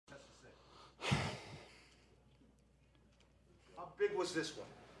big was this one?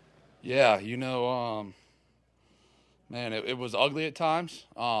 Yeah, man, it was ugly at times.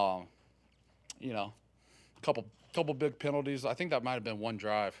 You know, couple big penalties. I think that might have been one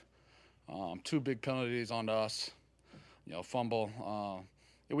drive. Two big penalties onto us. Fumble.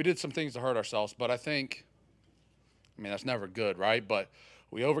 Yeah, we did some things to hurt ourselves, but I mean, that's never good, right? But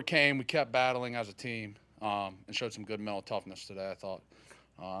we overcame. We kept battling as a team, and showed some good mental toughness today. I thought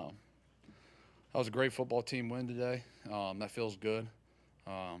um, that was a great football team win today. That feels good.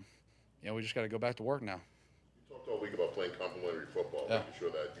 Um, we just got to go back to work now. You talked all week about playing complementary football, Yeah. making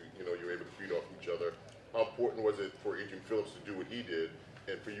sure that you're able to feed off each other. How important was it for Adrian Phillips to do what he did,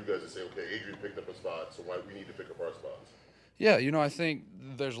 and for you guys to say, okay, Adrian picked up a spot, so why we need to pick up our spots? Yeah, I think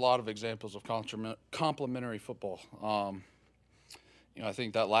there's a lot of examples of complementary football. I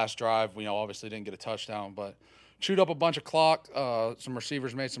think that last drive, we obviously didn't get a touchdown, but chewed up a bunch of clock. Some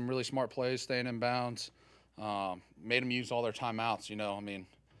receivers made some really smart plays, staying in bounds. Made them use all their timeouts. I mean,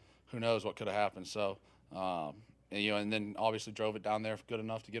 who knows what could have happened. So, and then obviously drove it down there good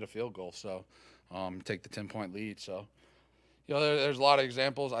enough to get a field goal. So, take the 10-point lead. So, there's a lot of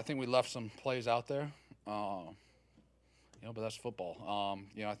examples. I think we left some plays out there. But that's football.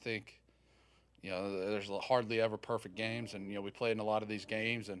 I think there's hardly ever perfect games, and we played in a lot of these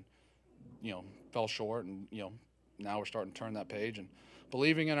games and fell short, and now we're starting to turn that page and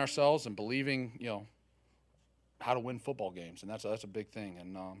believing in ourselves and believing how to win football games, and that's a big thing.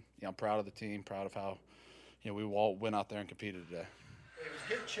 And I'm proud of the team, proud of how we all went out there and competed today. It was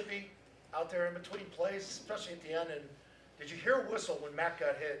getting chippy out there in between plays, especially at the end. And did you hear a whistle when Matt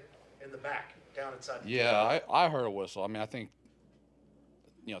got hit in the back down inside the Yeah, I heard a whistle. I mean, I think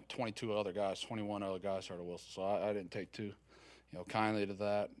 22 other guys, 21 other guys heard a whistle, so I didn't take too kindly to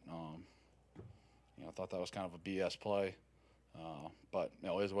that. I thought that was kind of a BS play, but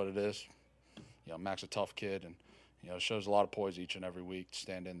it is what it is. Mac's a tough kid, and shows a lot of poise each and every week to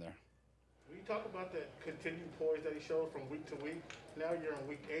stand in there. When you talk about the continued poise that he showed from week to week, now you're in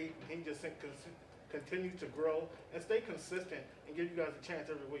week 8, and he just continue to grow and stay consistent and give you guys a chance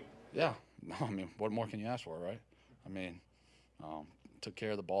every week. Yeah, I mean, what more can you ask for, right? I mean, took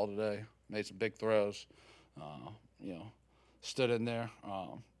care of the ball today, made some big throws, stood in there,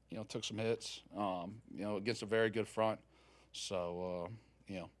 took some hits, against a very good front. So,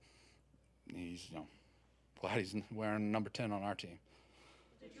 he's, glad he's wearing number 10 on our team.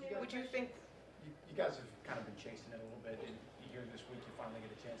 Would you think You guys have kind of been chasing it a little bit, and here this week you finally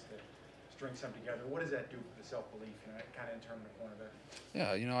get a chance to string some together. What does that do for the self-belief, kind of in turning the corner there?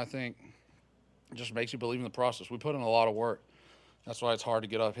 Yeah, I think it just makes you believe in the process. We put in a lot of work. That's why it's hard to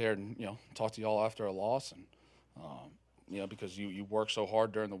get up here and talk to y'all after a loss, and because you work so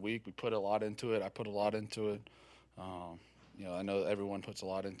hard during the week. We put a lot into it. I put a lot into it. I know everyone puts a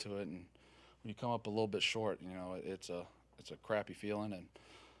lot into it, and when you come up a little bit short, it's a crappy feeling, and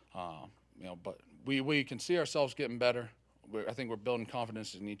but we can see ourselves getting better. I think we're building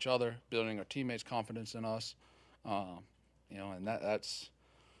confidence in each other, building our teammates' confidence in us, and that's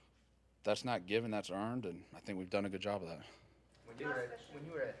not given, that's earned, and I think we've done a good job of that. when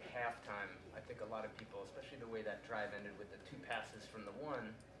you were at halftime, I think a lot of people, especially the way that drive ended with the 2 passes from the one,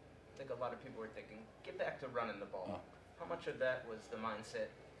 I think a lot of people were thinking, get back to running the ball. How much of that was the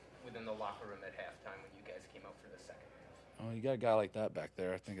mindset within the locker room at halftime when you guys came out for the second half? Oh, you got a guy like that back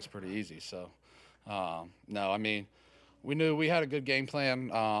there. I think it's pretty easy. So, no, I mean, we knew we had a good game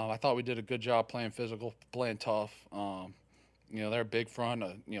plan. I thought we did a good job playing physical, playing tough. They're a big front.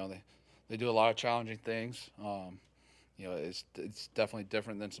 They do a lot of challenging things. It's definitely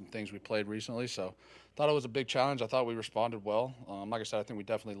different than some things we played recently. So, thought it was a big challenge. I thought we responded well. Like I said, I think we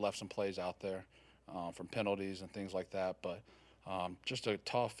definitely left some plays out there from penalties and things like that. But just a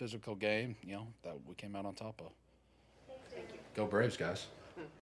tough physical game, that we came out on top of. Thank you. Go Braves, guys.